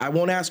I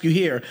won't ask you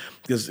here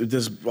because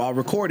this is all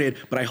recorded,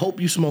 but I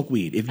hope you smoke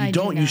weed. If you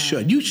don't, you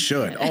should. You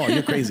should. Oh,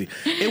 you're crazy.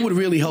 It would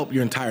really help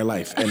your entire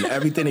life and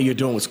everything that you're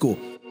doing with school.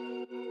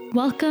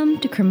 Welcome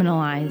to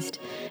Criminalized.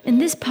 In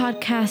this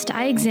podcast,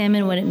 I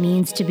examine what it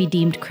means to be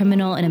deemed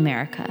criminal in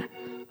America.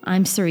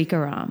 I'm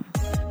Sarika Ram.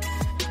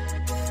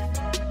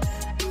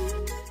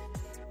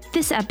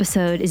 This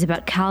episode is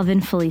about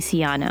Calvin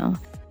Feliciano.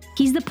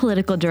 He's the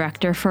political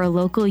director for a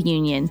local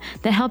union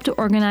that helped to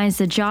organize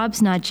the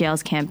Jobs Not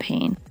Jails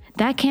campaign.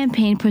 That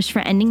campaign pushed for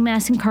ending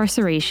mass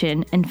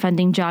incarceration and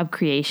funding job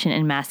creation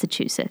in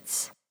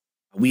Massachusetts.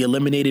 We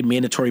eliminated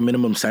mandatory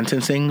minimum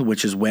sentencing,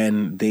 which is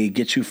when they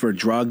get you for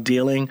drug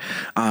dealing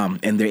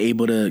and they're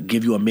able to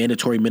give you a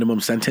mandatory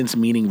minimum sentence,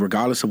 meaning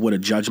regardless of what a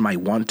judge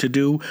might want to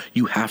do,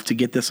 you have to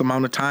get this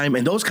amount of time.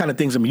 And those kind of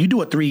things, I mean, you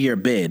do a 3-year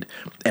bid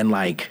and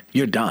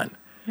you're done.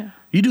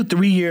 You do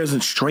 3 years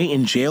and straight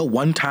in jail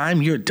one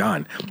time, you're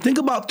done. Think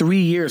about 3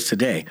 years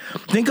today.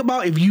 Think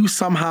about if you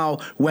somehow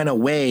went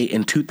away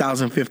in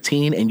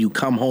 2015 and you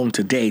come home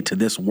today to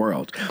this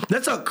world.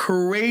 That's a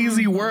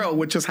crazy world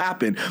what just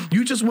happened.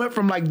 You just went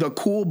from the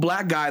cool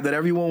black guy that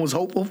everyone was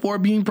hopeful for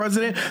being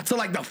president to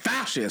the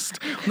fascist.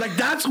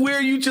 That's where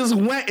you just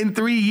went in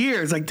 3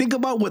 years. Think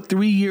about what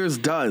 3 years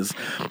does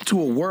to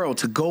a world.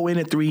 To go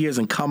in 3 years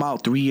and come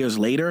out 3 years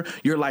later,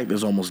 your life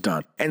is almost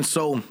done. And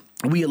so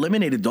we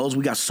eliminated those.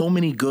 We got so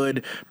many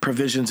good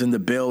provisions in the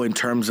bill in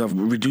terms of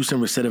reducing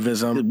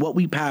recidivism. What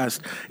we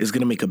passed is going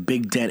to make a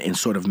big dent in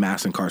sort of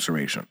mass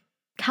incarceration.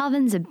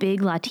 Calvin's a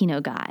big Latino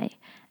guy,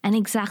 and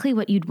exactly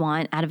what you'd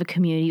want out of a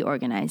community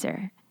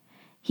organizer.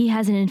 He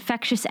has an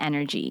infectious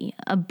energy,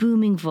 a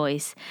booming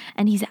voice,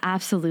 and he's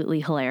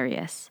absolutely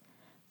hilarious.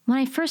 When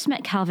I first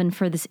met Calvin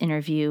for this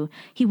interview,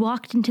 he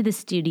walked into the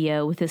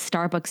studio with his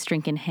Starbucks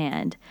drink in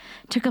hand,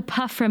 took a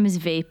puff from his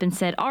vape, and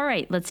said, "All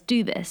right, let's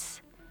do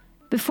this."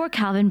 Before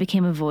Calvin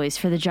became a voice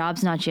for the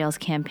Jobs Not Jails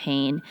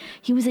campaign,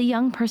 he was a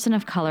young person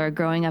of color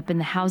growing up in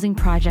the housing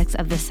projects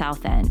of the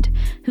South End,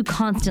 who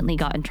constantly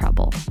got in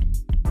trouble.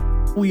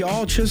 We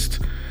all just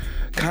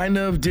kind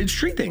of did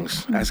street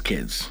things as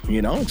kids,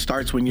 It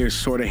starts when you're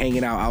sort of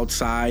hanging out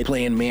outside,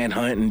 playing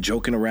manhunt and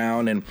joking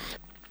around and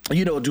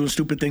doing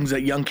stupid things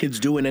that young kids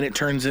do. And then it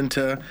turns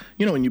into,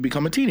 when you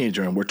become a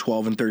teenager and we're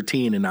 12 and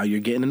 13 and now you're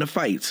getting into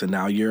fights and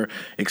now you're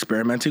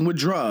experimenting with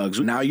drugs.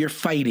 Now you're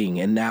fighting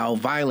and now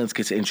violence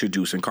gets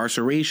introduced.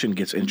 Incarceration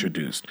gets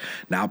introduced.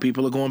 Now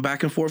people are going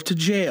back and forth to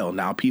jail.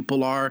 Now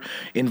people are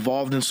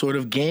involved in sort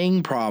of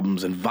gang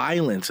problems and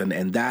violence.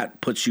 And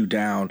that puts you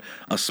down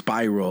a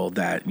spiral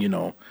that,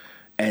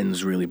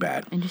 ends really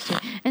bad. Interesting.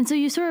 And so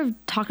you sort of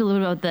talked a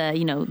little about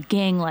the,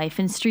 gang life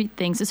and street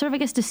things. So sort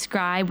of,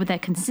 describe what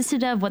that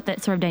consisted of, what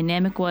that sort of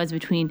dynamic was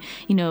between,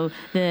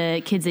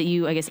 the kids that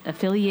you,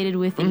 affiliated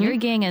with in your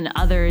gang and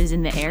others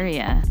in the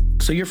area.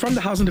 So you're from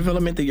the housing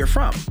development that you're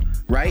from,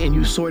 right? And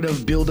you sort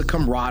of build a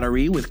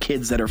camaraderie with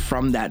kids that are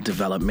from that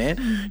development.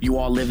 You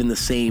all live in the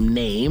same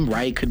name,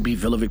 right? It could be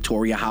Villa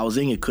Victoria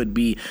housing. It could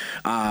be,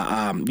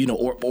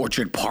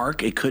 Orchard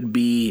Park. It could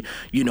be,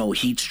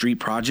 Heat Street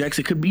projects.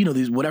 It could be,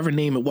 these whatever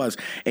name it was.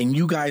 And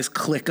you guys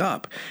click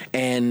up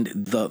and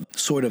the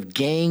sort of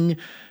gang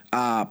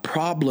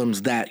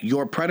problems that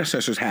your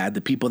predecessors had,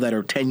 the people that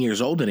are 10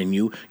 years older than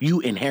you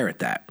inherit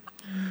that.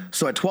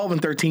 So at 12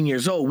 and 13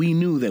 years old, we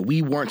knew that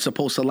we weren't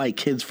supposed to like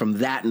kids from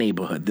that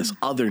neighborhood, this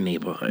other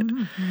neighborhood.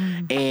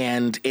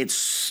 And it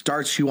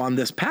starts you on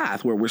this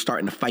path where we're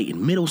starting to fight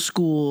in middle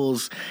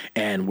schools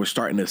and we're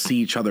starting to see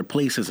each other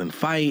places and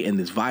fight and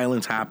this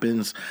violence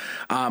happens.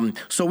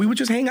 So we would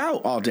just hang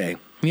out all day.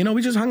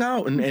 We just hung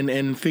out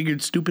and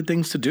figured stupid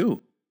things to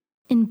do.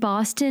 In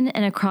Boston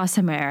and across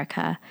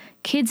America,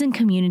 kids in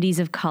communities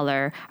of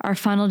color are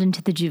funneled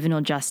into the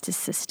juvenile justice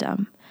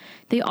system.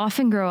 They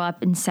often grow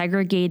up in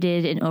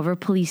segregated and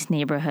over-policed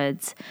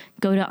neighborhoods,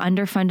 go to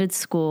underfunded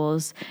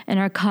schools, and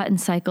are caught in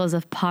cycles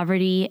of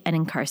poverty and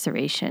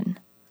incarceration.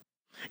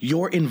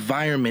 Your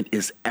environment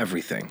is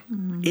everything.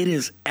 It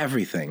is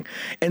everything.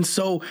 And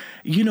so,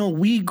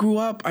 we grew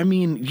up,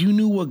 you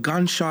knew what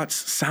gunshots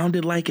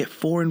sounded like at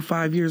 4 and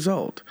 5 years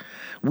old.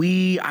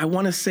 I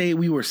want to say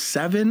we were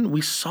 7.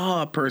 We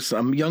saw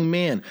a young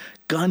man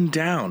gunned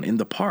down in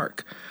the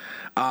park.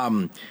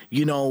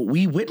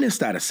 We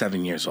witnessed that at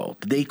 7 years old.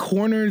 They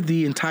cornered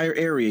the entire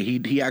area.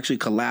 He actually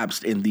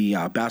collapsed in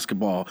the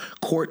basketball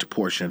court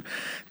portion.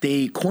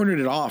 They cornered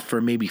it off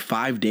for maybe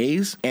 5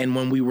 days. And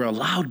when we were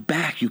allowed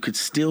back, you could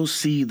still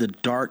see the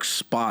dark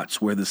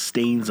spots where the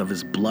stains of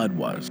his blood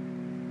was.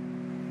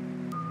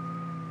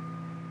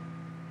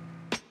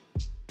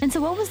 And so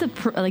what was the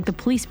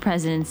police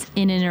presence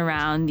in and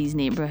around these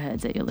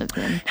neighborhoods that you lived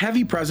in?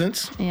 Heavy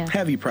presence.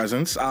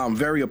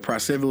 Very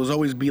oppressive. It was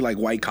always be like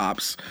white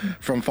cops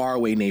from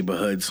faraway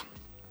neighborhoods.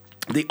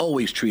 They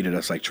always treated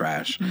us like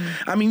trash.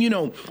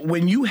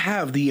 When you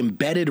have the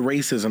embedded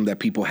racism that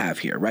people have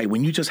here, right?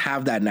 When you just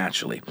have that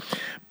naturally,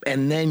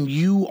 and then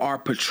you are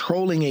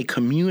patrolling a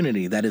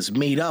community that is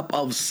made up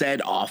of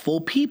said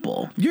awful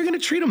people, you're going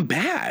to treat them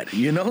bad,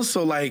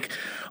 So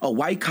a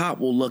white cop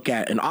will look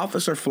at, an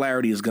Officer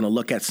Flaherty is going to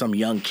look at some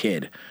young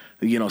kid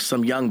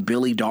some young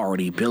Billy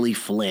Doherty, Billy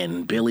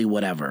Flynn, Billy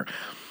whatever.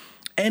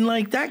 And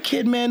like that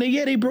kid, man,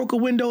 yeah, they broke a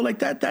window like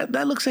that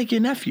looks like your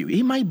nephew.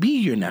 He might be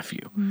your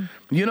nephew.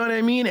 You know what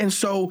I mean? And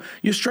so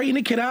you straighten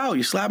the kid out,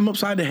 you slap him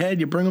upside the head,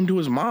 you bring him to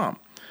his mom.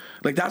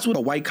 Like that's what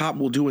a white cop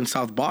will do in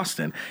South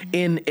Boston.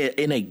 In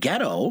a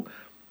ghetto,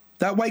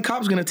 that white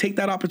cop's going to take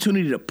that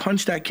opportunity to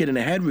punch that kid in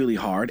the head really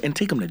hard and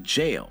take him to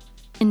jail.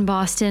 In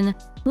Boston,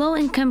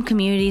 low-income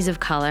communities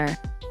of color,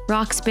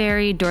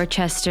 Roxbury,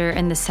 Dorchester,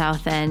 and the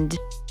South End,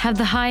 have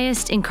the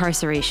highest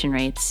incarceration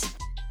rates.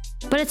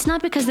 But it's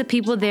not because the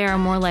people there are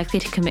more likely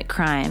to commit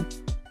crime.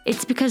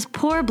 It's because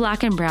poor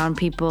Black and brown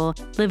people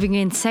living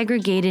in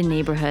segregated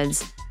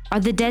neighborhoods are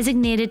the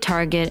designated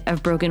target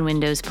of broken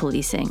windows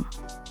policing.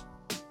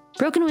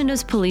 Broken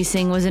windows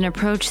policing was an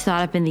approach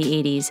thought up in the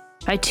 80s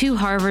by two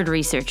Harvard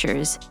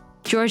researchers,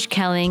 George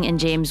Kelling and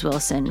James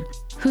Wilson,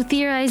 who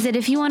theorized that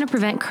if you want to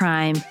prevent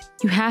crime,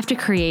 you have to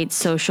create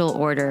social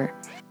order.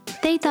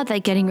 They thought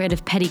that getting rid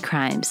of petty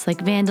crimes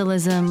like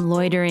vandalism,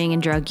 loitering,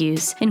 and drug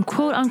use in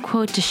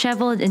quote-unquote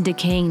disheveled and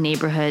decaying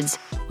neighborhoods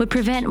would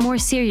prevent more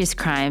serious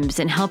crimes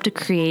and help to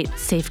create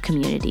safe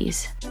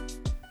communities.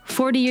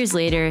 40 years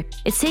later,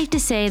 it's safe to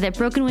say that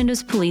broken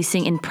windows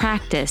policing in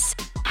practice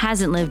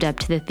hasn't lived up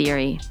to the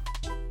theory.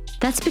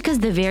 That's because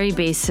the very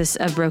basis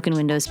of broken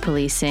windows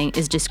policing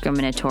is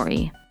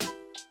discriminatory.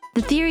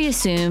 The theory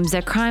assumes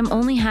that crime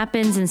only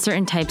happens in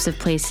certain types of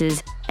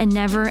places and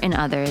never in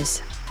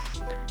others.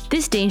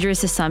 This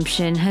dangerous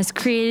assumption has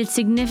created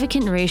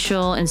significant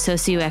racial and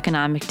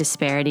socioeconomic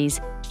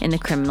disparities in the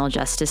criminal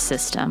justice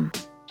system.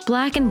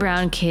 Black and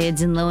brown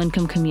kids in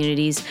low-income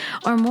communities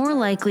are more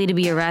likely to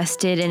be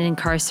arrested and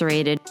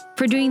incarcerated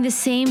for doing the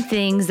same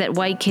things that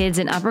white kids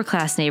in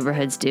upper-class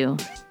neighborhoods do.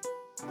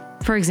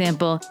 For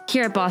example,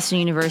 here at Boston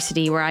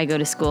University, where I go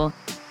to school,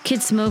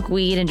 kids smoke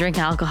weed and drink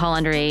alcohol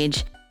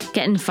underage,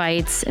 get in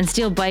fights, and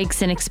steal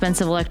bikes and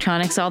expensive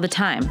electronics all the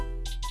time.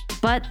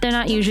 But they're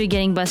not usually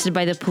getting busted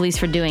by the police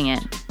for doing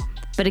it.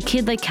 But a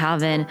kid like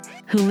Calvin,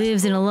 who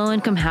lives in a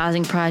low-income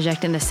housing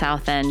project in the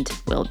South End,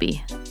 will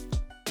be.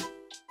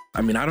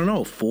 I mean, I don't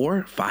know,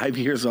 4, 5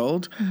 years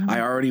old, I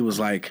already was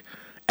like,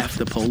 F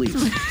the police,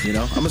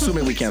 I'm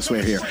assuming we can't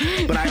swear here.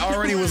 But I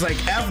already was like,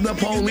 F the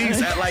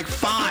police at like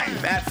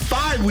 5. At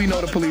 5, we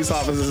know the police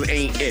officers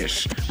ain't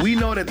ish. We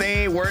know that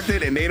they ain't worth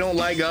it and they don't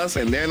like us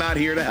and they're not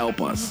here to help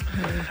us.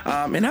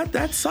 And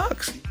that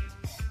sucks.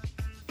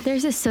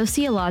 There's a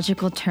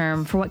sociological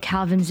term for what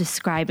Calvin's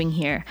describing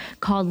here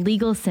called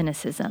legal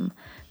cynicism.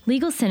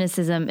 Legal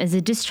cynicism is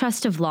a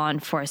distrust of law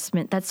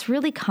enforcement that's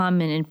really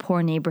common in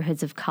poor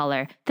neighborhoods of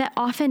color that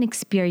often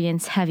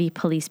experience heavy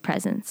police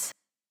presence.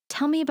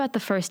 Tell me about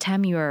the first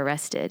time you were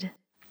arrested.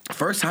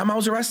 First time I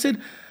was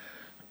arrested?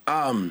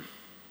 I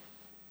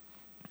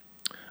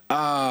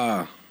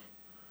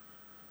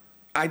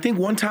think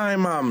one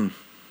time,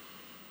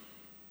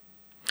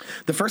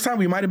 the first time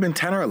we might have been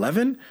 10 or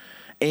 11.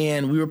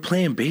 And we were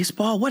playing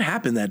baseball. What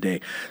happened that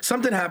day?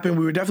 Something happened.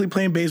 We were definitely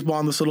playing baseball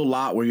on this little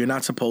lot where you're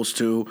not supposed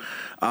to.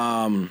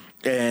 Cops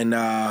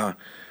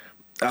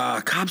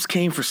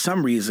came for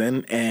some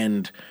reason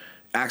and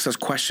asked us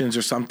questions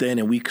or something,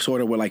 and we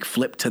sort of were like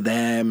flipped to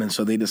them, and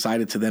so they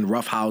decided to then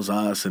roughhouse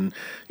us and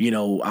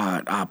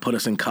put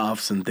us in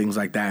cuffs and things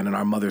like that. And then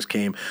our mothers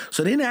came,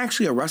 so they didn't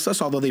actually arrest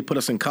us, although they put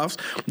us in cuffs.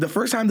 The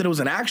first time that it was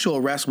an actual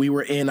arrest, we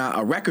were in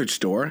a record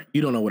store.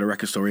 You don't know what a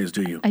record store is,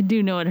 do you? I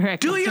do know what a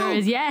record store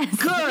is. Yes.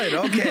 Good.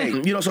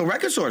 Okay. So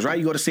record stores, right?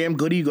 You go to Sam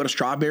Goody, you go to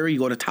Strawberry, you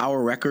go to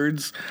Tower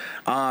Records,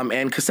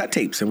 and cassette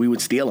tapes, and we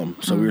would steal them.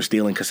 So we were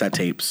stealing cassette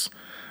tapes,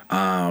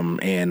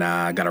 and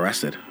got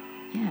arrested.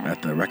 Yeah.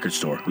 At the record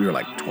store. We were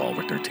like 12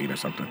 or 13 or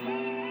something.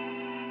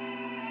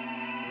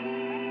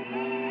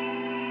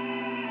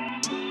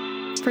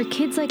 For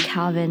kids like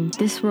Calvin,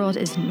 this world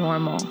is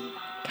normal.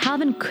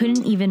 Calvin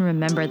couldn't even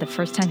remember the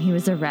first time he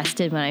was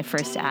arrested when I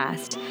first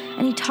asked,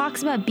 and he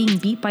talks about being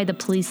beat by the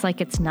police like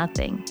it's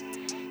nothing.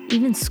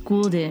 Even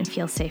school didn't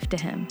feel safe to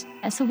him.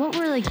 So what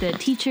were like the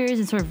teachers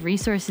and sort of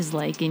resources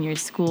like in your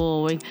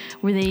school?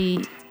 Were they,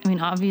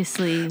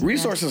 obviously...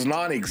 Resources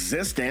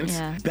non-existent.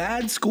 Yeah.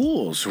 Bad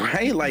schools,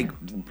 right? Like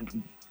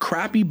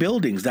crappy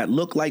buildings that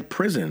look like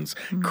prisons,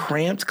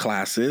 cramped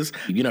classes.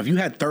 If you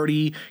had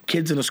 30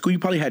 kids in a school, you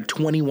probably had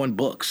 21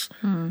 books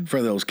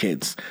for those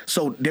kids.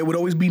 So there would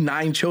always be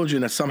 9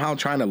 children that's somehow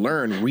trying to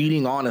learn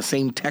reading on the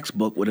same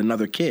textbook with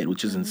another kid,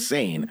 which is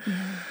insane.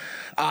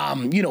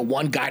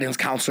 One guidance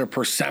counselor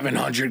per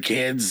 700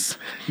 kids.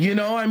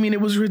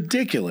 It was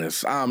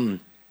ridiculous.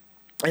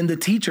 And the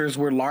teachers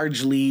were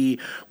largely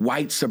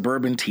white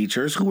suburban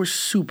teachers who were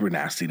super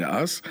nasty to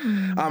us.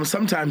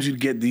 Sometimes you'd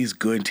get these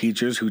good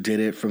teachers who did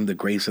it from the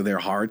grace of their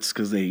hearts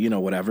because they,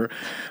 whatever.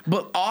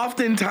 But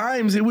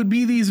oftentimes it would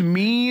be these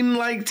mean,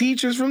 white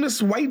teachers from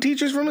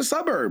the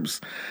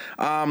suburbs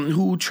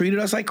who treated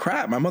us like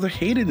crap. My mother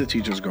hated the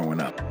teachers growing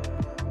up.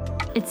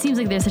 It seems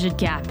like there's such a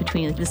gap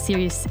between the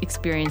serious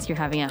experience you're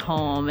having at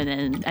home, and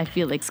then I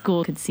feel like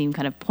school could seem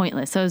kind of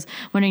pointless. So I was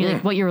wondering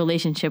what your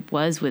relationship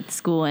was with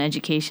school and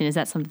education. Is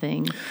that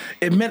something?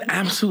 It meant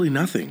absolutely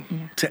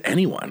nothing to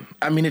anyone.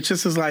 It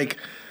just is like,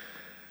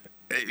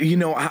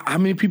 How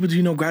many people do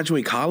you know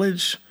graduate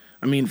college?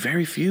 I mean,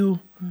 very few.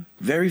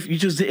 You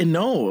just didn't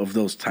know of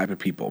those type of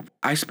people.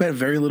 I spent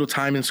very little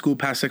time in school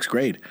past sixth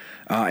grade.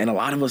 And a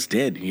lot of us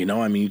did, you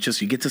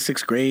get to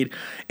sixth grade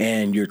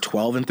and you're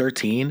 12 and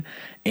 13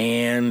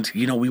 and,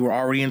 we were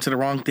already into the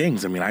wrong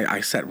things. I mean, I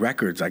set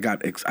records. I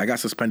got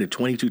suspended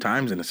 22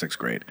 times in the sixth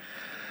grade.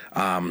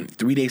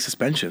 3-day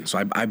suspension.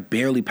 So I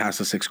barely passed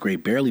the sixth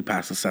grade, barely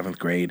passed the seventh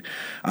grade.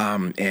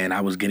 And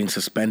I was getting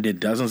suspended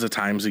dozens of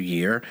times a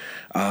year,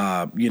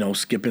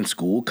 skipping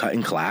school,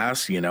 cutting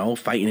class,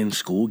 fighting in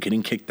school,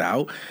 getting kicked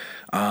out.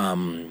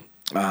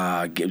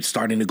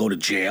 Starting to go to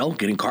jail,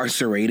 get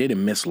incarcerated,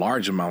 and miss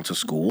large amounts of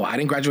school. I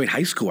didn't graduate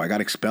high school. I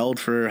got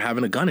expelled for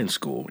having a gun in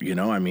school.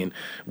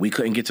 We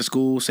couldn't get to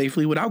school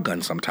safely without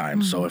guns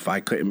sometimes. So if I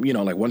couldn't,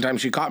 like one time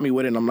she caught me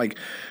with it, and I'm like,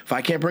 if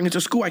I can't bring it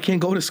to school, I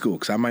can't go to school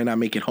because I might not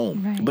make it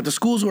home. Right. But the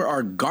schools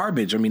are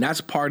garbage. I mean,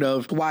 that's part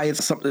of why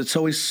it's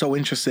always so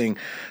interesting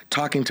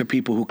talking to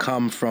people who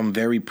come from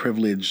very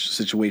privileged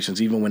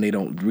situations, even when they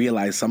don't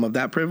realize some of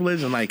that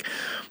privilege. And like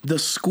the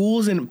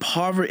schools in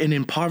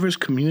impoverished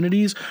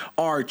communities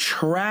are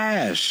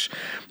trash.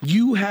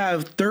 You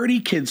have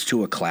 30 kids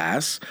to a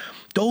class.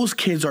 Those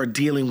kids are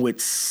dealing with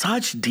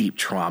such deep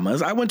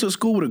traumas. I went to a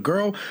school with a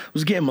girl who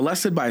was getting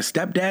molested by a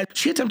stepdad.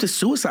 She attempted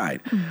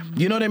suicide. Mm-hmm.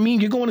 You know what I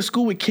mean? You're going to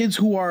school with kids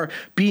who are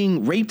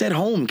being raped at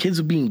home. Kids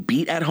are being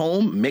beat at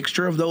home,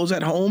 mixture of those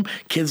at home.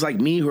 Kids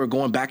like me who are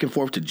going back and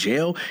forth to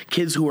jail.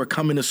 Kids who are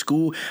coming to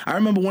school. I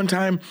remember one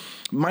time,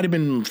 I might have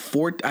been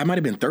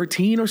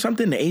 13 or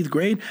something, in the 8th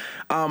grade.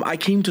 I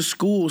came to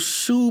school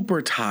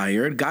super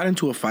tired, got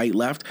into a fight,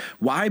 left.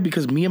 Why?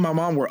 Because me and my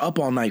mom were up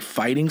all night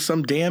fighting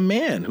some damn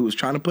man who was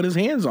trying to put his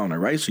hands on her,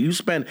 right? So you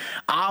spend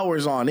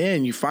hours on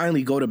end. You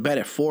finally go to bed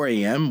at 4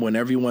 a.m. when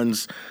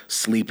everyone's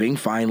sleeping,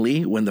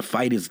 finally, when the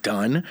fight is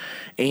done.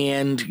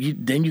 And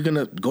then you're going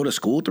to go to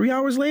school 3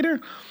 hours later?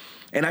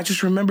 And I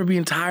just remember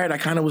being tired. I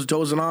kind of was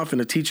dozing off,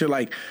 and the teacher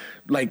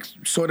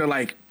sort of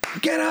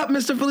get up,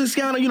 Mr.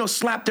 Feliciano,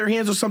 slapped their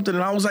hands or something.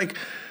 And I was like,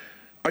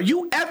 are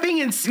you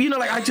effing? And,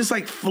 I just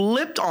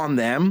flipped on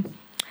them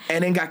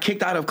and then got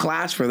kicked out of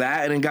class for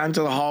that, and then got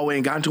into the hallway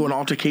and got into an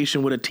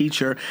altercation with a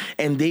teacher,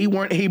 and they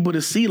weren't able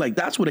to see,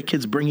 that's what a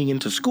kid's bringing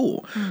into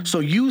school. Mm. So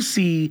you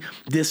see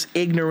this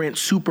ignorant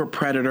super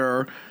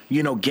predator,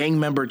 gang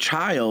member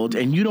child,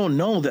 and you don't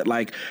know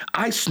that,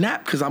 I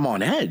snap because I'm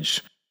on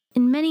edge.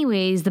 In many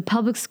ways, the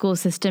public school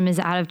system is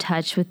out of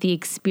touch with the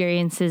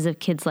experiences of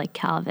kids like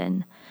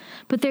Calvin.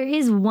 But there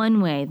is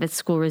one way that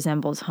school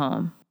resembles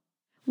home.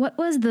 What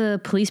was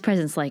the police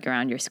presence like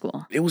around your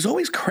school? It was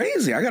always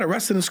crazy. I got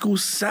arrested in school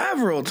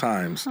several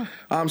times.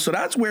 Huh. So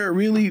that's where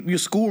really your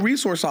school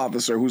resource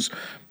officer who's,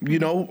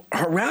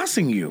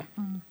 harassing you.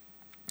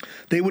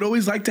 They would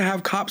always like to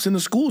have cops in the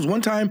schools.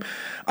 One time,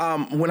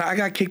 when I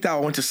got kicked out,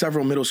 I went to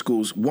several middle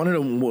schools. One of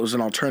them was an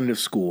alternative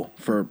school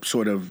for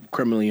sort of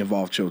criminally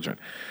involved children.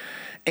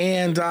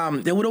 And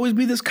there would always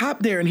be this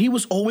cop there, and he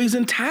was always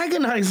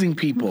antagonizing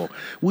people.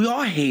 We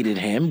all hated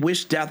him,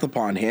 wished death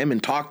upon him,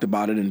 and talked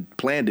about it and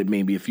planned it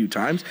maybe a few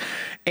times.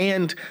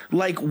 And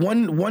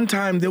one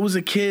time, there was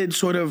a kid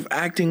sort of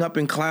acting up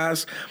in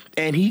class,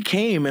 and he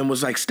came and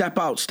was like, step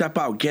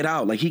out, get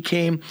out. He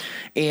came,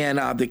 and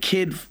the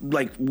kid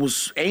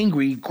was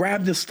angry,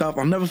 grabbed his stuff.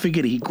 I'll never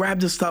forget it. He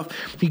grabbed his stuff.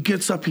 He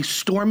gets up. He's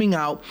storming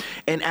out.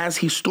 And as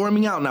he's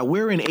storming out, now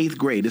we're in 8th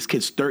grade. This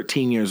kid's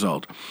 13 years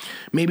old,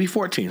 maybe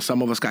 14.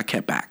 Some of us got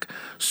kept back.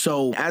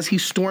 So as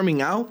he's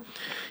storming out,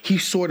 he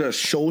sort of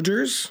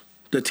shoulders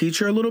the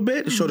teacher a little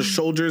bit, sort of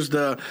shoulders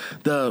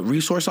the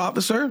resource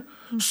officer,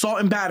 assault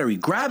and battery,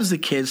 grabs the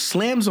kid,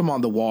 slams him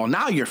on the wall.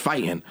 Now you're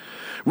fighting,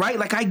 right?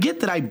 I get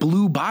that I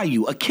blew by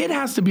you. A kid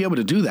has to be able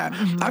to do that.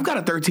 Mm-hmm. I've got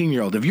a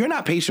 13-year-old. If you're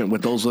not patient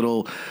with those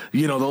little,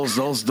 those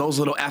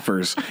little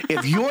effers,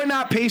 if you're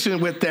not patient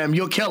with them,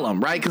 you'll kill them,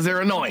 right? Because they're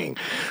annoying.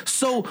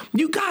 So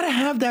you got to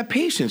have that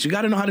patience. You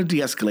got to know how to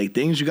de-escalate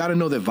things. You got to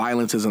know that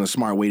violence isn't a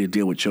smart way to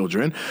deal with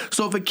children.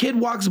 So if a kid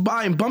walks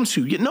by and bumps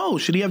you,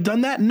 should he have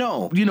done that?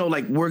 No.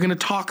 We're going to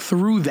talk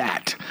through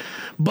that.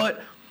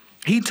 But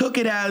he took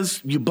it as,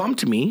 you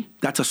bumped me,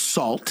 that's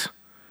assault.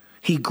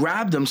 He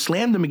grabbed him,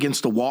 slammed him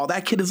against the wall.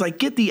 That kid is like,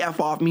 get the F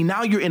off me.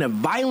 Now you're in a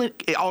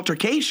violent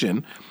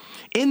altercation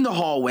in the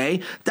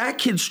hallway. That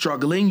kid's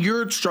struggling.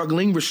 You're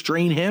struggling.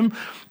 Restrain him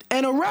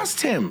and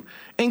arrest him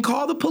and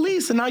call the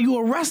police. And now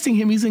you're arresting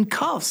him. He's in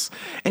cuffs.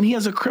 And he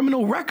has a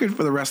criminal record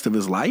for the rest of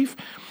his life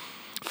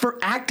for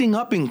acting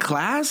up in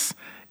class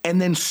and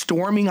then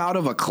storming out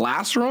of a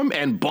classroom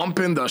and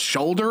bumping the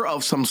shoulder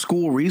of some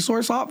school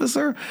resource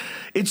officer.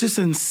 It's just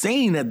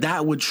insane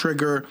that would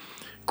trigger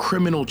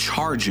criminal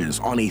charges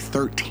on a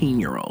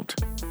 13-year-old.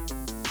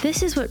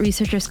 This is what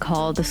researchers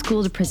call the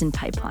school-to-prison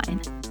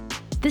pipeline.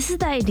 This is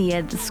the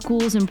idea that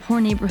schools in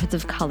poor neighborhoods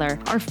of color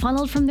are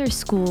funneled from their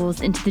schools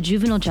into the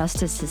juvenile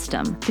justice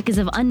system because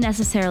of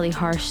unnecessarily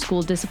harsh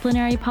school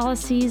disciplinary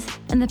policies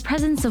and the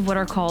presence of what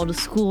are called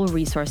school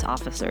resource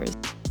officers.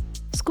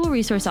 School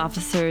resource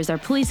officers are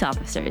police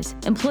officers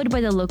employed by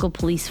the local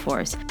police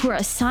force who are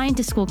assigned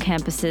to school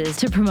campuses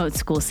to promote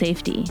school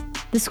safety.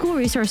 The school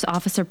resource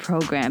officer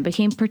program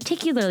became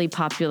particularly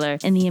popular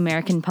in the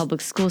American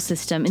public school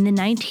system in the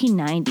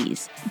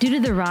 1990s due to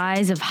the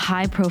rise of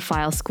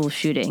high-profile school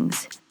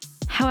shootings.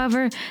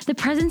 However, the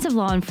presence of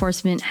law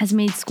enforcement has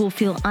made school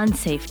feel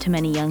unsafe to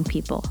many young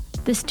people.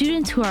 The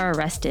students who are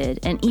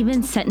arrested and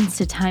even sentenced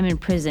to time in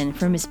prison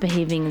for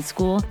misbehaving in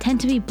school tend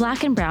to be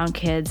Black and brown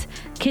kids,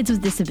 kids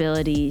with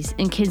disabilities,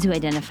 and kids who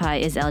identify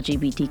as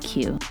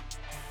LGBTQ.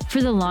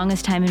 For the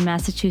longest time in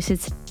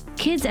Massachusetts,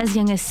 kids as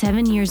young as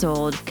 7 years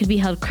old could be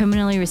held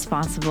criminally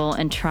responsible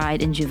and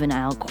tried in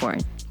juvenile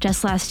court.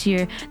 Just last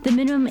year, the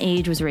minimum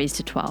age was raised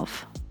to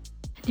 12.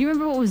 Do you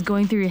remember what was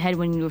going through your head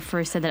when you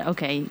first said that,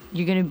 okay,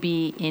 you're going to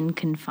be in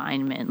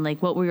confinement?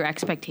 Like, what were your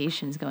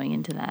expectations going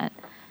into that?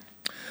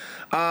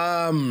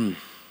 It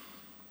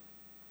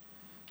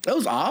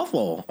was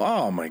awful.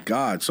 Oh my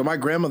God. So my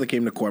grandmother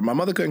came to court. My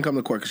mother couldn't come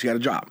to court because she had a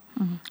job.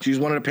 Mm-hmm. She's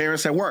one of the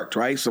parents that worked,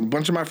 right? So a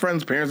bunch of my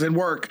friends' parents didn't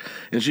work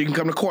and she can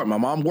come to court. My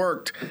mom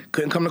worked,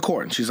 couldn't come to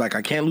court. And she's like,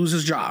 I can't lose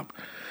this job.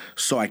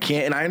 So I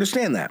can't, and I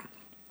understand that.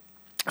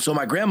 So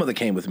my grandmother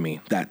came with me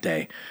that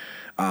day.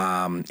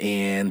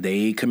 And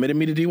they committed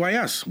me to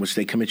DYS, which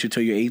they commit you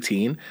till you're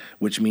 18,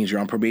 which means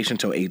you're on probation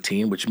till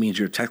 18, which means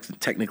you're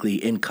technically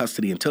in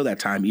custody until that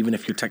time, even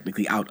if you're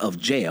technically out of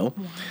jail.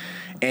 Wow.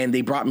 And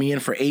they brought me in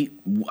for 8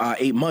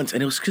 months.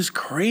 And it was just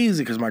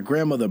crazy because my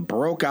grandmother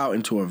broke out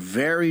into a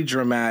very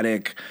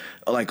dramatic,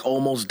 like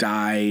almost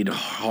died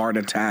heart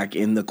attack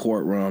in the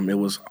courtroom. It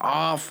was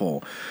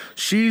awful.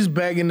 She's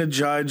begging the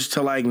judge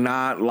to like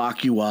not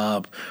lock you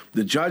up.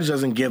 The judge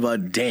doesn't give a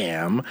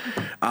damn.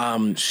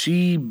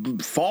 She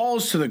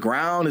falls to the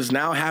ground, is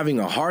now having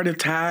a heart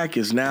attack,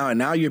 and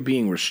now you're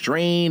being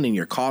restrained and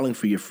you're calling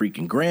for your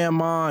freaking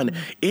grandma. And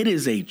it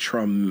is a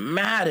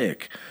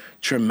traumatic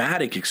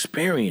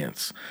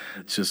experience.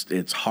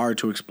 It's hard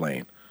to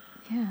explain.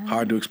 Yeah.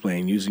 Hard to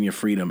explain using your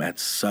freedom at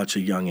such a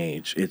young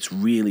age. It's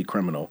really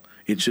criminal.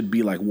 It should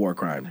be like war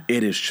crime.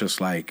 It is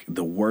just like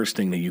the worst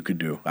thing that you could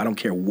do. I don't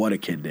care what a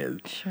kid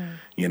did. Sure.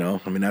 You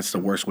know, I mean, that's the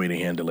worst way to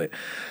handle it.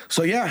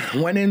 So yeah,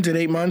 went in, did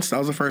 8 months. That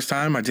was the first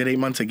time. I did 8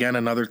 months again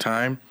another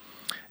time.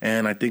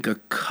 And I think a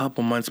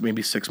couple months,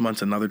 maybe 6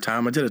 months another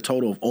time. I did a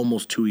total of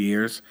almost 2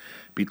 years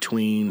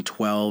between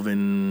 12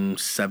 and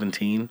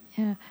 17.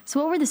 Yeah. So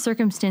what were the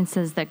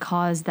circumstances that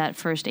caused that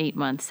first 8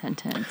 month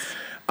sentence?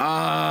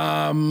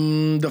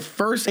 The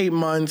first 8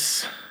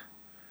 months,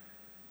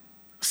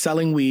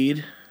 selling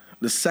weed.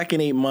 The second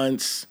 8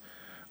 months,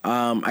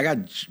 I got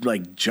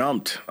like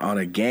jumped on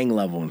a gang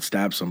level and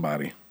stabbed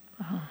somebody.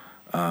 Oh.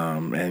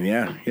 And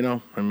yeah, you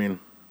know, I mean,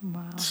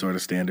 wow. Sort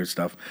of standard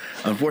stuff.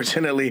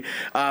 Unfortunately,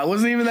 it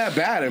wasn't even that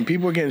bad, and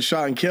people were getting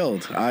shot and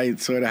killed. I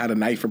sort of had a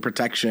knife for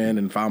protection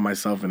and found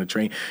myself in a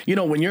train. You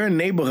know, when you're in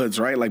neighborhoods,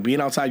 right, like being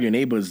outside your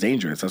neighborhood is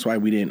dangerous. That's why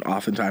we didn't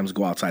oftentimes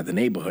go outside the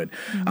neighborhood.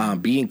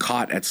 Mm-hmm. Being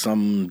caught at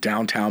some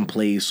downtown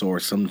place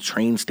or some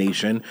train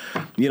station,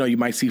 you know, you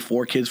might see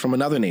 4 kids from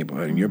another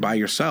neighborhood, and you're by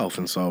yourself.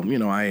 And so, you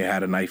know, I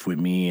had a knife with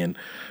me and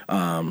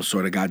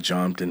sort of got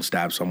jumped and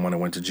stabbed someone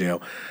and went to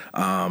jail.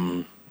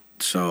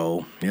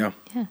 So, yeah.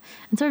 Yeah.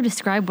 And sort of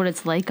describe what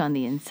it's like on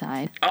the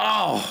inside.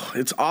 Oh,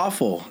 it's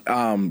awful.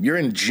 You're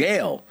in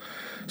jail.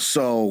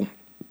 So,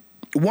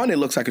 one, it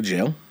looks like a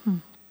jail.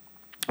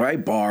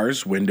 Right?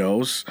 Bars,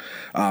 windows,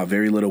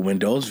 very little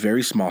windows,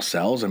 very small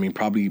cells. I mean,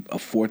 probably a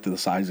fourth of the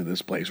size of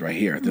this place right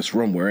here, this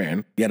room we're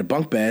in. You had a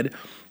bunk bed,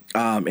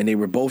 and they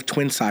were both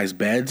twin-sized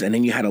beds. And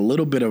then you had a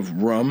little bit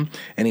of room,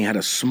 and you had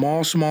a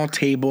small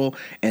table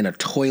and a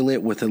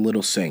toilet with a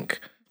little sink.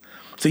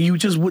 So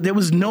there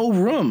was no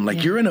room.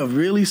 Like, you're in a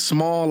really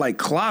small, like,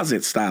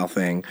 closet style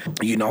thing.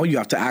 You know, you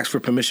have to ask for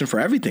permission for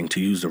everything,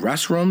 to use the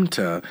restroom,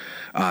 to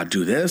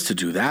do this, to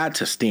do that,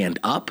 to stand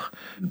up.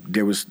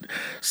 There was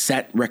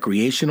set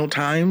recreational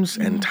times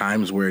and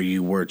times where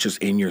you were just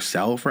in your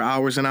cell for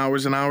hours and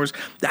hours and hours.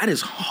 That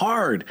is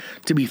hard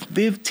to be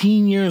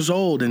 15 years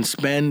old and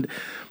spend,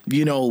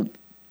 you know,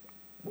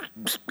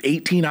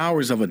 18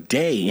 hours of a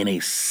day in a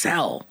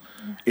cell.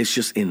 It's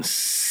just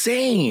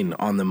insane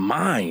on the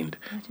mind.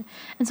 Gotcha.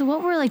 And so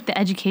what were like the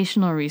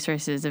educational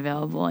resources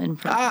available in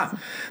prison?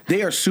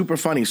 They are super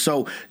funny.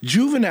 So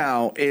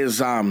juvenile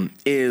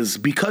is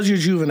because you're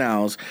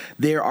juveniles,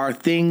 there are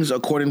things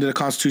according to the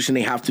Constitution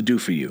they have to do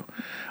for you.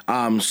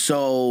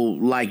 So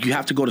like you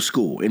have to go to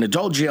school. In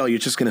adult jail, you're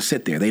just going to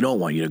sit there. They don't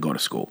want you to go to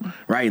school,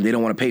 right? They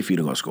don't want to pay for you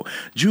to go to school.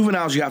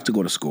 Juveniles, you have to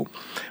go to school.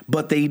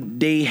 But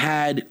they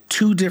had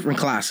 2 different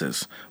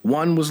classes.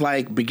 One was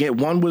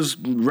one was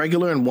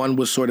regular and one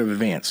was sort of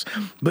advanced.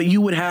 But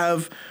you would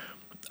have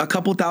a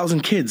couple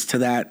thousand kids to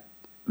that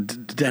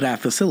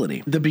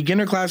facility. The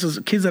beginner classes,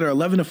 kids that are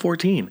 11 to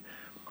 14.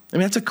 I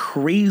mean, that's a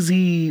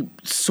crazy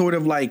sort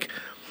of like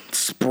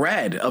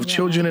spread of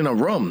children in a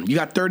room. You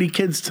got 30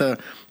 kids to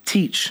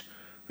teach.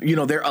 You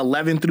know, they're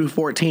 11 through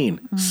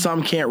 14.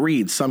 Some can't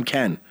read, some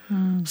can.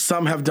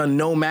 Some have done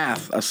no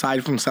math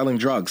aside from selling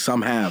drugs.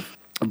 Some have.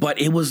 But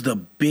it was the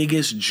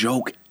biggest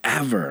joke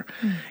ever.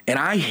 And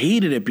I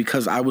hated it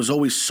because I was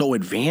always so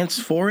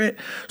advanced for it.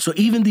 So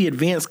even the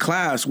advanced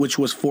class, which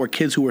was for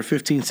kids who were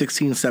 15,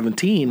 16,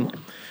 17,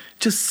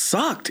 just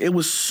sucked. It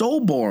was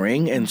so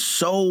boring and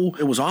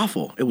it was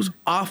awful. It was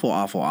awful,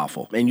 awful,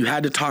 awful. And you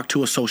had to talk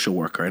to a social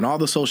worker, and all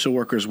the social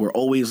workers were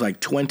always like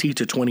 20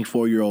 to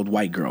 24-year-old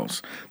white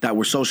girls that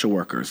were social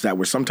workers that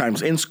were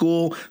sometimes in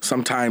school,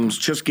 sometimes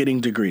just getting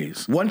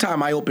degrees. One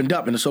time I opened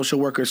up and the social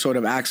worker sort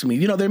of asked me,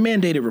 they're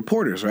mandated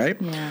reporters, right?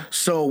 Yeah.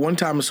 So one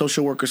time a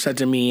social worker said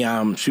to me,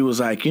 she was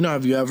like,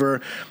 have you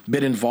ever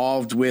been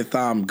involved with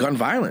gun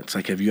violence?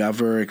 Like, have you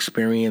ever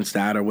experienced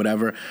that or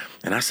whatever?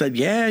 And I said,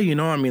 yeah,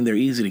 they're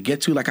easy to get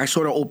to. Like, I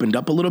sort of opened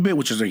up a little bit,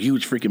 which is a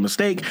huge freaking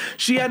mistake.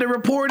 She had to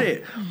report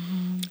it.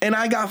 And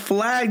I got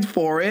flagged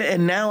for it.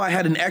 And now I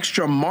had an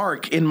extra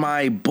mark in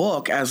my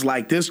book as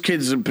like, this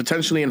kid's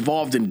potentially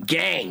involved in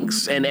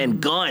gangs and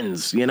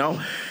guns,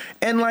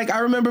 And like, I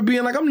remember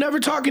being like, I'm never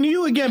talking to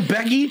you again,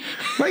 Becky.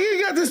 Like,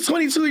 you got this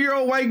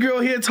 22-year-old white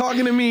girl here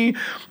talking to me.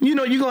 You're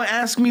going to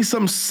ask me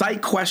some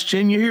psych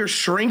question. You're here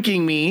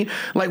shrinking me.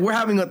 Like, we're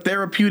having a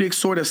therapeutic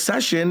sort of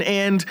session.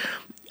 And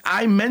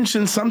I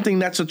mentioned something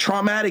that's a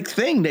traumatic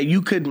thing that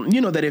you could,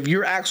 that if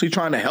you're actually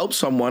trying to help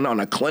someone on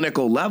a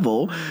clinical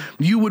level,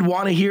 you would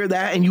want to hear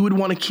that and you would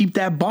want to keep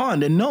that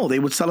bond. And no, they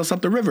would sell us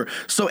up the river.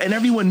 So, and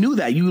everyone knew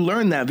that. You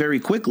learned that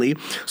very quickly.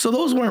 So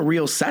those weren't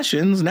real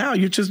sessions. Now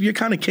you're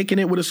kind of kicking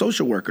it with a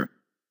social worker.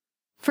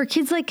 For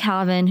kids like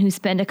Calvin, who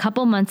spend a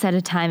couple months at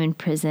a time in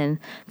prison,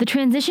 the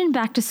transition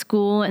back to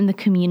school and the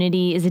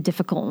community is a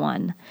difficult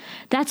one.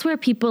 That's where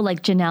people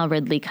like Janelle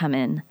Ridley come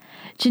in.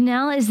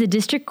 Janelle is the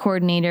district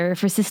coordinator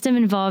for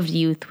system-involved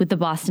youth with the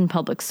Boston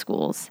Public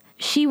Schools.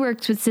 She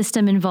works with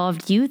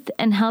system-involved youth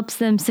and helps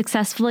them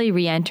successfully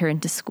re-enter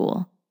into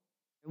school.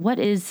 What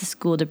is the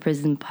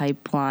school-to-prison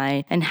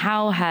pipeline, and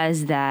how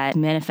has that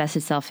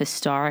manifested itself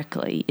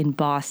historically in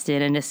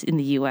Boston and just in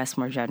the U.S.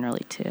 more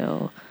generally,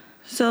 too?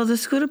 So the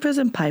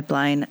school-to-prison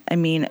pipeline,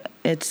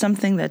 it's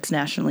something that's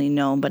nationally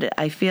known, but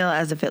I feel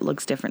as if it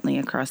looks differently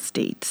across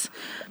states.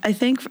 I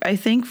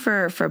think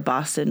for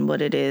Boston,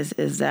 what it is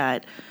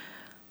that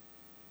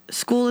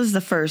school is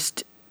the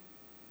first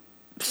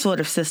sort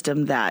of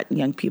system that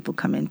young people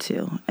come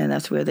into, and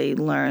that's where they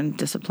learn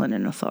discipline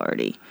and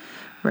authority,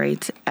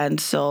 right? And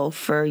so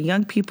for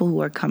young people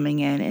who are coming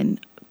in and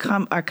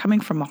are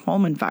coming from a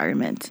home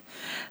environment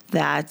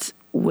that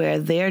where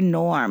their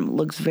norm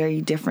looks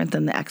very different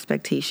than the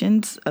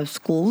expectations of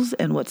schools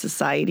and what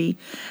society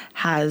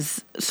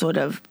has sort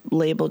of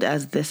labeled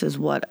as this is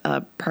what a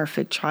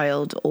perfect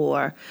child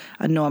or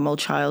a normal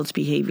child's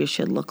behavior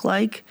should look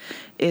like,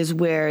 is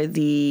where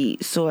the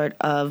sort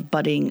of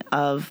budding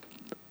of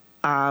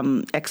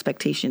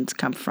expectations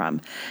come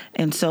from.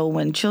 And so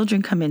when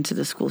children come into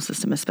the school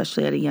system,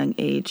 especially at a young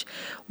age,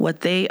 what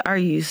they are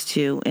used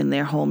to in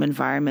their home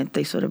environment,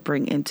 they sort of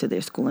bring into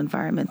their school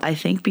environment. I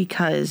think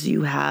because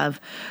you have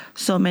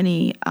so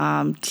many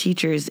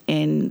teachers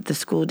in the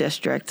school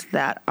district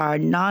that are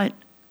not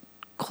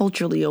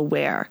culturally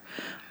aware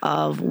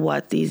of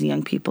what these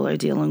young people are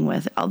dealing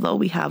with, although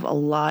we have a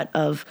lot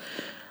of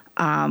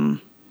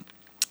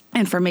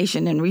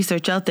information and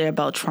research out there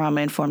about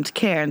trauma-informed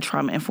care and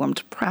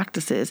trauma-informed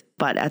practices.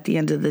 But at the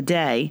end of the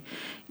day,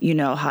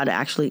 how to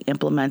actually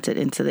implement it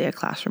into their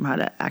classroom, how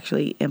to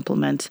actually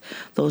implement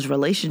those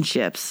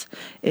relationships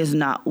is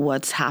not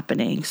what's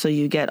happening. So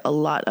you get a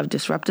lot of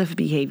disruptive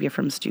behavior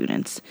from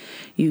students.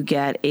 You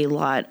get a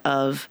lot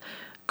of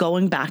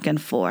going back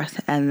and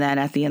forth. And then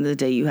at the end of the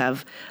day, you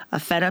have a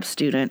fed up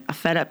student, a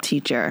fed up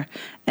teacher,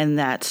 and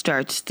that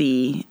starts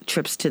the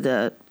trips to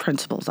the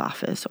principal's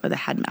office or the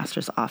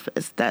headmaster's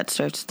office. That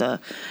starts the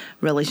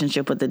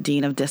relationship with the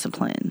dean of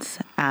disciplines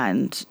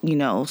and,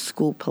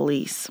 school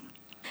police.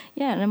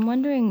 Yeah, and I'm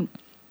wondering,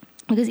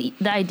 because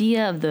the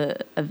idea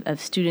of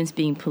students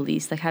being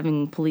policed, like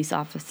having police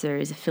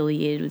officers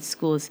affiliated with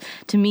schools,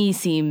 to me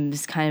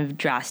seems kind of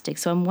drastic.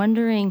 So I'm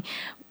wondering,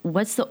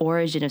 what's the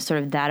origin of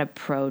sort of that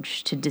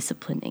approach to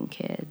disciplining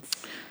kids?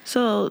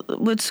 So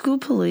with school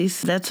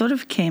police, that sort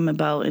of came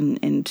about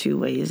in two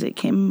ways. It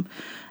came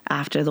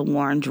after the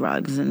war on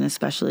drugs, and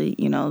especially,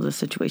 the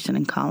situation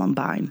in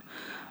Columbine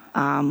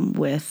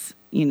with,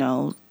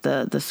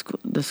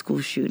 the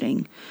school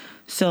shooting.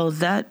 So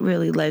that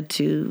really led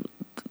to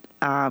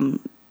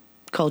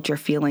culture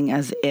feeling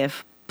as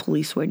if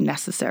police were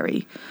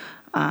necessary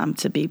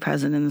to be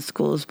present in the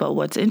schools. But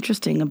what's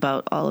interesting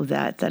about all of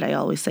that I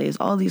always say is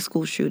all these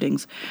school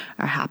shootings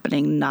are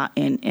happening not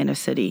in inner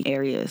city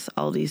areas.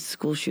 All these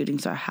school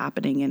shootings are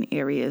happening in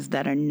areas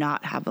that are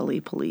not heavily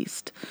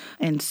policed.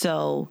 And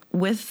so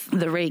with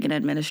the Reagan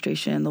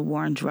administration and the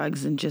war on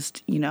drugs and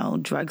just,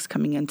 drugs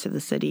coming into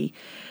the city,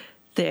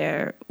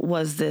 there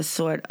was this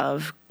sort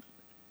of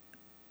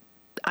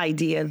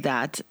idea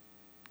that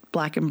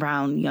Black and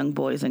brown young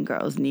boys and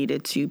girls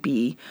needed to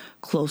be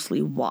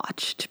closely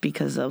watched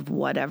because of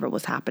whatever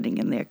was happening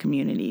in their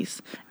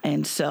communities.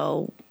 And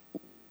so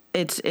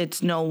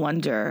it's no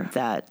wonder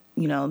that,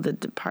 the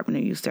Department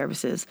of Youth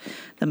Services,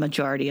 the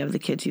majority of the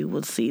kids you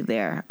will see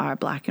there are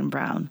Black and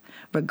brown,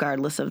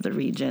 regardless of the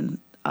region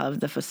of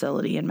the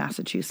facility in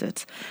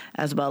Massachusetts,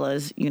 as well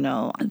as,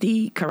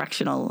 the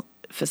correctional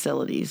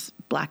facilities,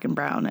 Black and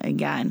Brown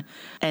again.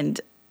 And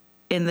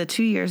in the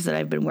 2 years that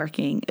I've been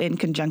working in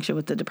conjunction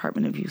with the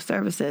Department of Youth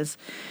Services,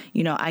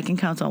 I can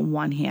count on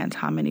one hand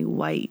how many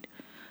white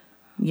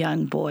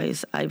young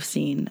boys I've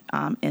seen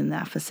in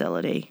that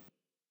facility.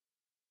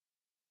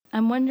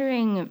 I'm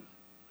wondering,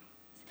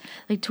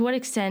 to what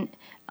extent,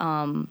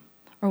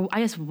 or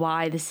I guess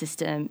why the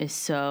system is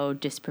so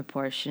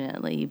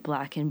disproportionately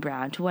Black and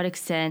brown. To what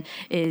extent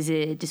is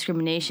it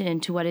discrimination,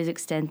 and to what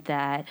extent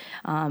that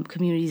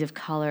communities of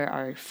color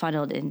are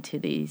funneled into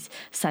these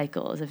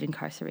cycles of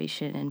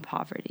incarceration and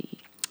poverty?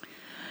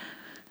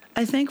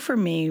 I think for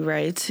me,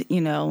 right,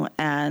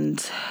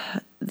 and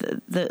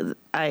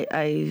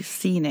I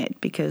seen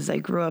it because I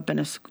grew up in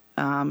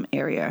a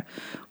area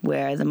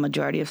where the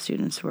majority of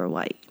students were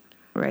white,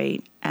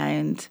 right,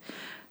 and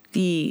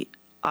the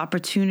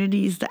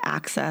opportunities, the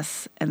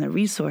access, and the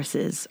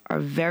resources are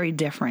very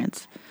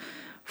different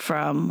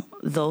from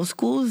those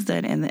schools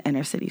than in the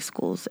inner city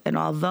schools. And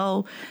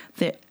although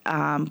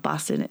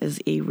Boston is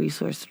a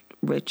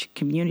resource-rich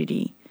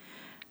community,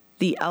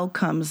 the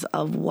outcomes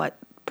of what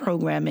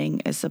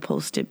programming is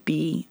supposed to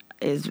be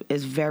is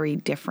very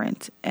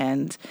different.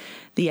 And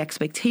the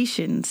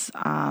expectations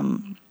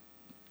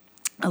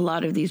a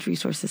lot of these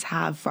resources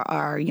have for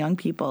our young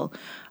people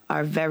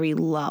are very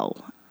low.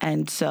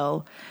 And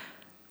so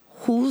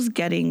who's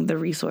getting the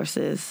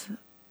resources?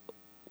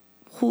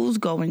 Who's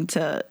going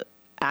to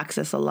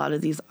access a lot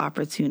of these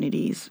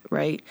opportunities,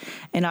 right?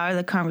 And are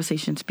the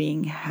conversations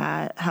being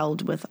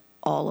held with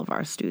all of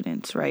our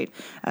students, right,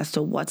 as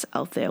to what's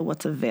out there,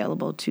 what's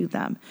available to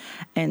them?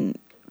 And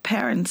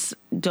parents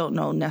don't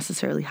know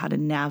necessarily how to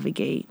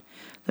navigate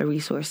the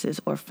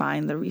resources or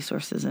find the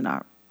resources and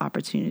our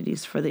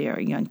opportunities for their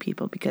young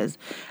people, because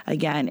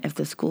again, if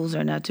the schools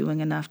are not doing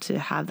enough to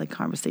have the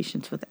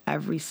conversations with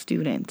every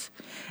student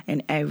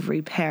and every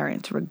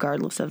parent,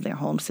 regardless of their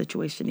home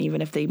situation,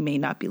 even if they may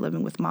not be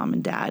living with mom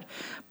and dad,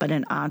 but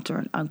an aunt or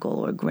an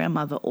uncle or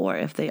grandmother, or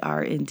if they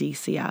are in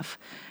DCF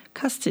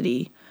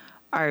custody,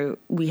 are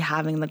we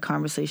having the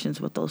conversations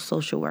with those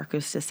social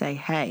workers to say,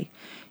 hey,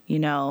 we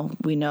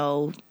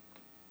know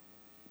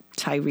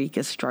Tyreek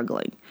is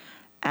struggling,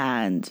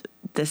 and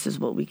this is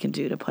what we can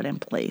do to put in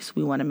place.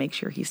 We want to make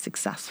sure he's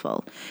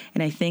successful.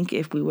 And I think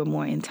if we were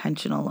more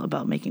intentional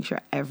about making sure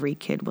every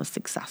kid was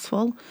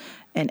successful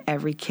and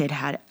every kid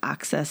had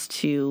access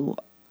to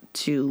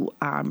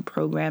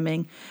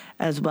programming,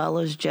 as well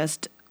as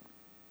just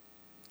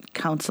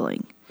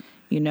counseling,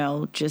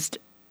 just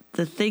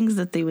the things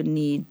that they would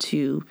need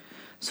to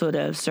sort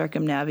of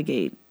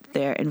circumnavigate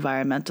their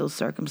environmental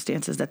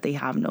circumstances that they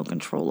have no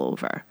control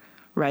over,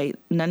 right?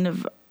 None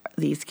of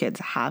these kids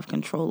have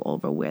control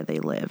over where they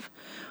live,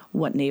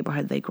 what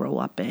neighborhood they grow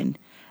up in,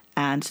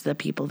 and the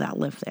people that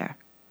live there.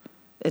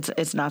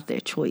 It's not their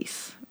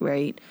choice,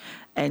 right?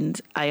 And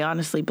I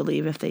honestly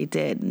believe if they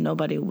did,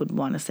 nobody would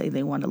want to say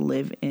they want to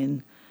live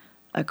in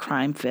a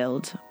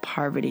crime-filled,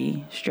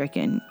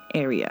 poverty-stricken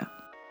area.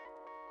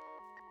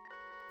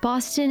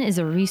 Boston is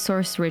a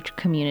resource-rich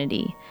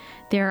community.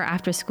 There are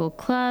after-school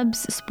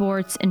clubs,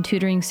 sports, and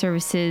tutoring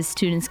services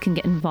students can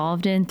get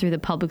involved in through the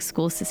public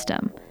school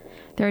system.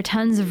 There are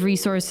tons of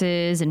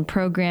resources and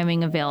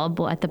programming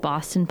available at the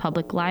Boston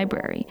Public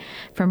Library,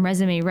 from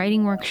resume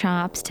writing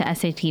workshops to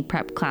SAT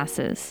prep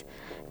classes.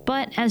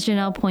 But as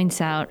Janelle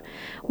points out,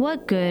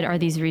 what good are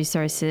these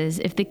resources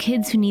if the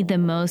kids who need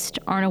them most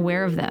aren't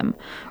aware of them,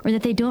 or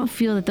that they don't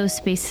feel that those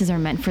spaces are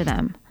meant for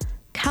them?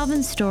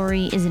 Calvin's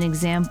story is an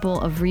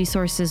example of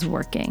resources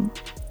working.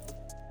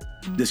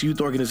 This youth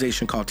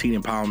organization called Teen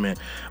Empowerment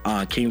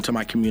came to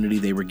my community.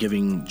 They were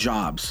giving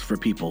jobs for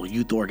people,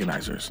 youth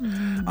organizers.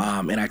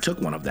 And I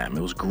took one of them.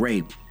 It was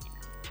great.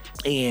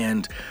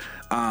 And,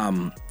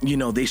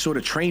 they sort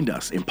of trained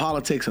us in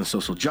politics and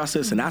social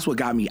justice. And that's what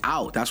got me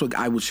out. That's what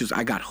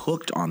I got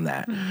hooked on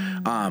that.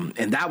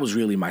 And that was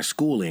really my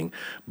schooling.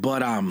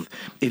 But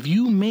if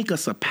you make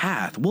us a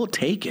path, we'll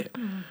take it.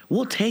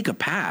 We'll take a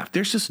path.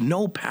 There's just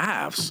no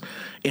paths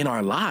in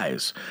our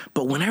lives.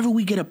 But whenever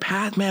we get a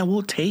path, man,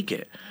 we'll take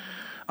it.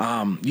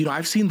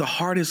 I've seen the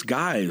hardest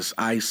guys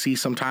I see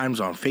sometimes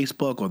on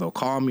Facebook, or they'll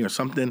call me or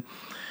something,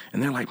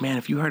 and they're like, man,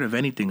 if you heard of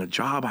anything, a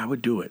job, I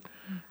would do it.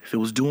 If it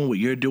was doing what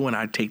you're doing,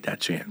 I'd take that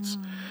chance.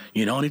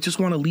 They just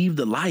want to leave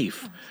the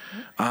life.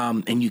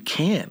 And you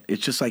can't.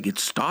 It's just like it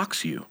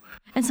stalks you.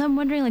 And so I'm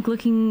wondering,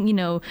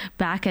 looking,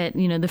 back at,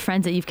 the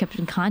friends that you've kept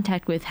in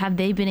contact with, have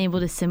they been able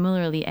to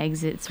similarly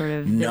exit sort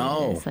of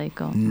the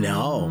cycle?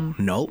 No,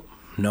 nope.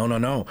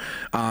 No.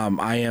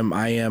 I am,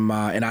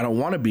 and I don't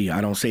want to be. I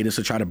don't say this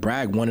to try to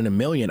brag. 1 in a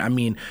million. I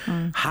mean,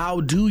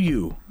 how do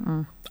you?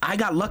 I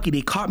got lucky.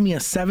 They caught me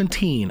at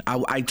 17.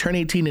 I turned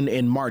 18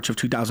 in March of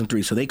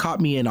 2003. So they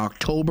caught me in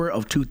October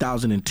of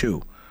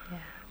 2002. Yeah.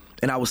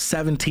 And I was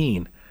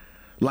 17.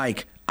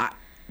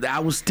 I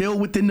was still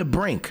within the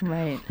brink.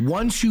 Right.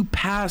 Once you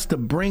pass the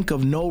brink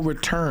of no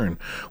return,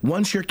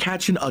 once you're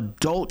catching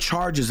adult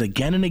charges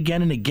again and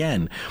again and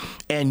again,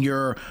 and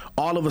you're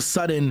all of a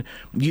sudden,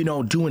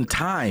 doing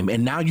time,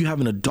 and now you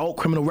have an adult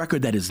criminal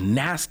record that is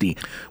nasty,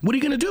 what are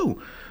you going to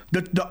do?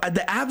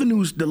 The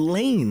avenues, the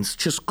lanes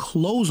just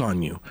close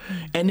on you.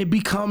 And it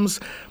becomes,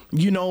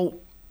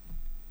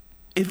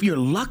 if you're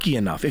lucky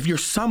enough, if you're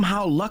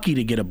somehow lucky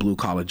to get a blue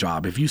collar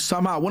job, if you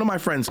somehow, one of my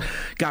friends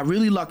got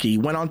really lucky, he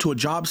went onto a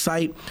job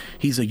site,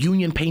 he's a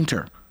union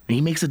painter, and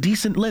he makes a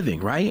decent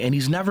living, right? And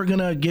he's never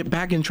gonna get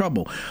back in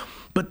trouble.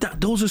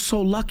 But those are so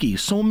lucky.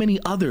 So many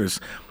others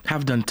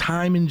have done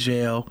time in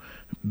jail,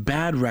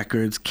 bad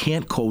records,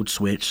 can't code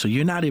switch, so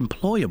you're not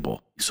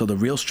employable. So the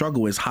real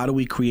struggle is, how do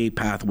we create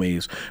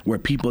pathways where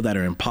people that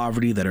are in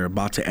poverty, that are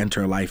about to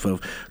enter a life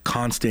of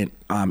constant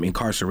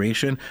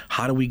incarceration,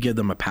 how do we give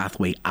them a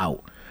pathway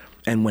out?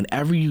 And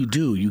whenever you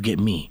do, you get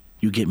me.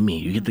 You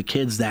get the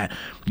kids that,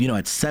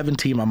 at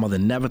 17, my mother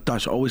never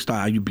thought, she always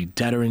thought you'd be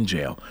dead or in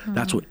jail.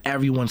 That's what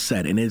everyone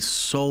said. And it's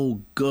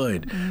so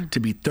good to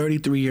be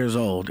 33 years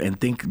old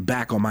and think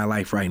back on my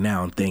life right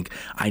now and think,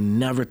 I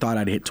never thought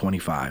I'd hit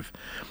 25.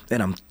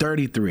 And I'm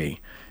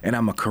 33 and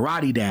I'm a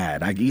karate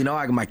dad.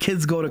 My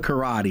kids go to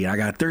karate. I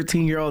got a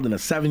 13-year-old and a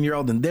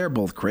 7-year-old, and they're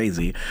both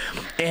crazy.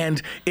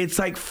 And it's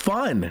like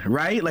fun,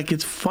 right? Like,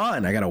 it's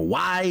fun. I got a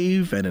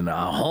wife and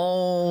a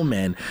home,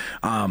 and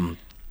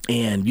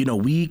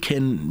we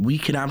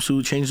can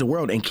absolutely change the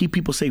world and keep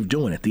people safe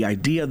doing it. The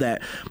idea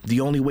that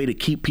the only way to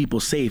keep people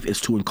safe is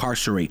to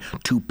incarcerate,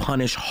 to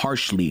punish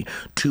harshly,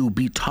 to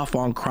be tough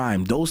on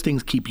crime, those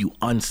things keep you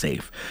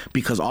unsafe,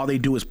 because all they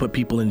do is put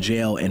people in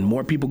jail, and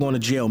more people going to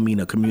jail mean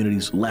a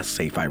community's less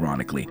safe,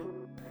 ironically.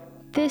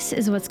 This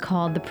is what's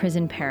called the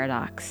prison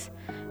paradox.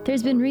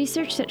 There's been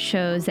research that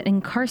shows that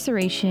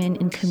incarceration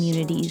in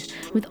communities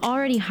with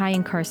already high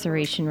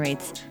incarceration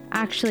rates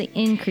actually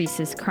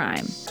increases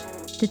crime.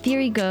 The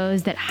theory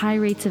goes that high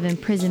rates of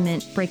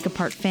imprisonment break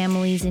apart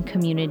families and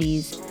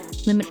communities,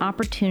 limit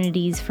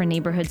opportunities for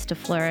neighborhoods to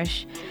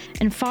flourish,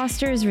 and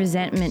fosters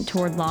resentment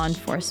toward law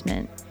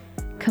enforcement.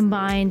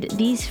 Combined,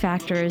 these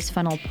factors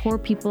funnel poor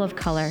people of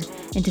color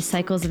into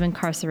cycles of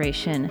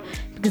incarceration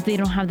because they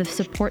don't have the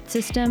support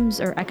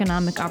systems or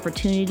economic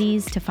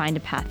opportunities to find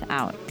a path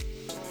out.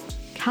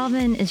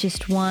 Calvin is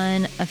just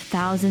one of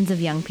thousands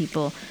of young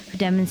people who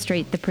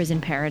demonstrate the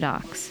prison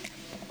paradox.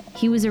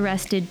 He was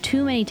arrested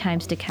too many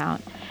times to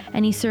count,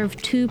 and he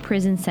served 2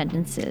 prison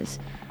sentences,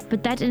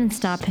 but that didn't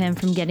stop him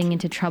from getting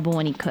into trouble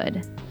when he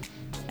could.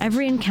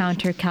 Every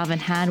encounter Calvin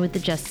had with the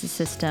justice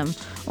system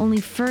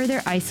only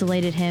further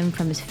isolated him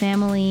from his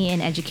family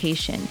and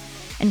education,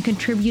 and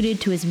contributed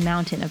to his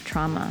mountain of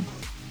trauma.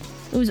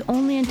 It was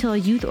only until a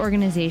youth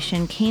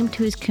organization came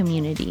to his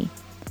community,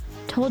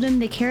 told him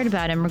they cared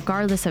about him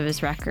regardless of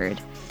his record,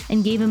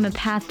 and gave him a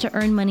path to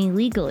earn money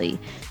legally,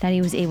 that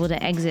he was able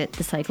to exit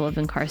the cycle of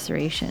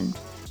incarceration.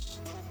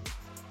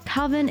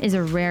 Calvin is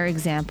a rare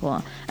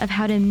example of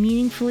how to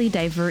meaningfully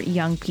divert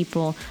young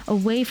people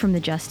away from the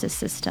justice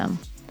system.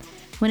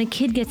 When a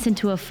kid gets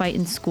into a fight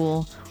in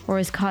school or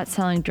is caught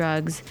selling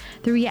drugs,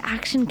 the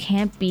reaction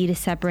can't be to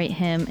separate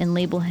him and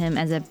label him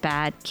as a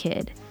bad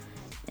kid.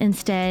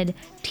 Instead,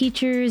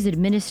 teachers,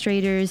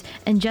 administrators,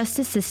 and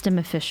justice system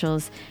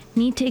officials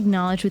need to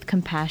acknowledge with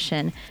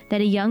compassion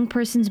that a young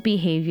person's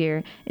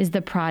behavior is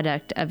the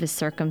product of his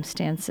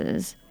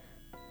circumstances.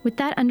 With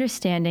that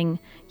understanding,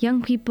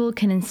 young people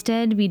can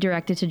instead be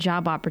directed to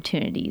job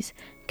opportunities,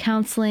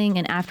 counseling,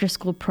 and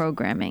after-school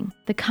programming,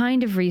 the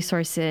kind of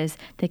resources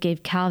that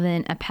gave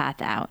Calvin a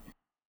path out.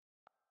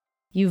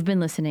 You've been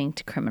listening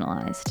to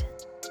Criminalized.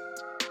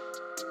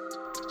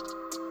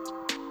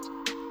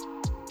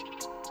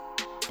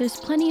 There's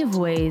plenty of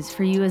ways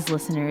for you as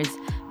listeners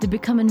to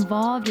become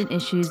involved in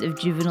issues of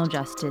juvenile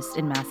justice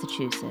in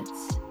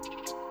Massachusetts.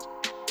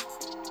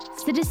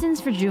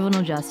 Citizens for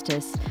Juvenile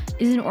Justice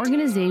is an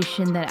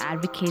organization that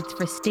advocates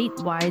for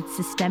statewide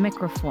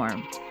systemic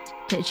reform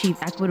to achieve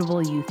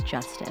equitable youth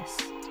justice.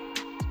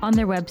 On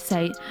their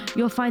website,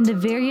 you'll find the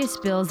various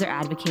bills they're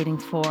advocating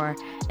for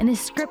and a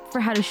script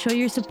for how to show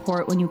your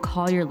support when you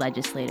call your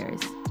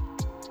legislators.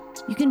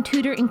 You can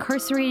tutor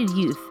incarcerated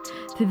youth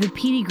through the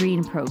Petey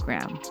Green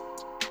program,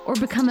 or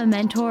become a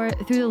mentor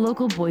through the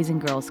local Boys and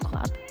Girls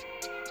Club.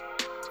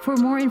 For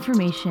more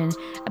information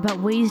about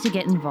ways to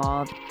get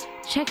involved,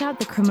 check out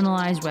the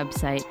Criminalized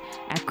website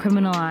at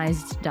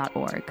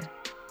criminalized.org.